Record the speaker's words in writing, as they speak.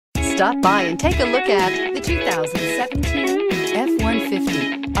Stop by and take a look at the 2017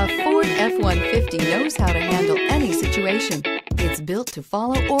 F-150. A Ford F-150 knows how to handle any situation. It's built to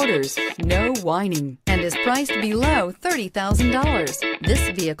follow orders, no whining, and is priced below $30,000. This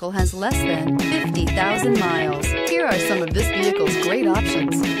vehicle has less than 50,000 miles. Here are some of this vehicle's great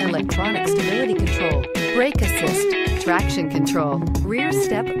options: electronic stability control, brake assist, traction control, rear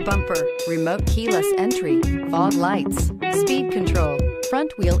step bumper, remote keyless entry, fog lights, speed control,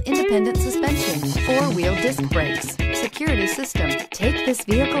 front wheel independent suspension, four-wheel disc brakes, security system. Take this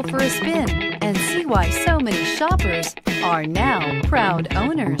vehicle for a spin and see why so many shoppers are now proud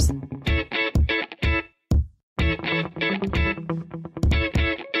owners.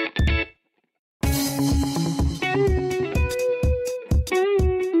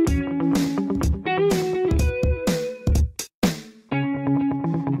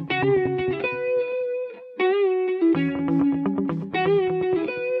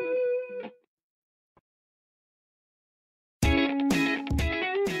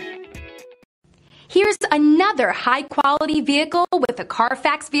 Here's another high-quality vehicle with a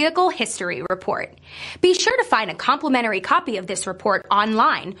Carfax Vehicle History Report. Be sure to find a complimentary copy of this report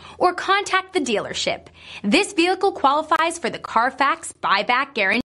online or contact the dealership. This vehicle qualifies for the Carfax Buyback Guarantee.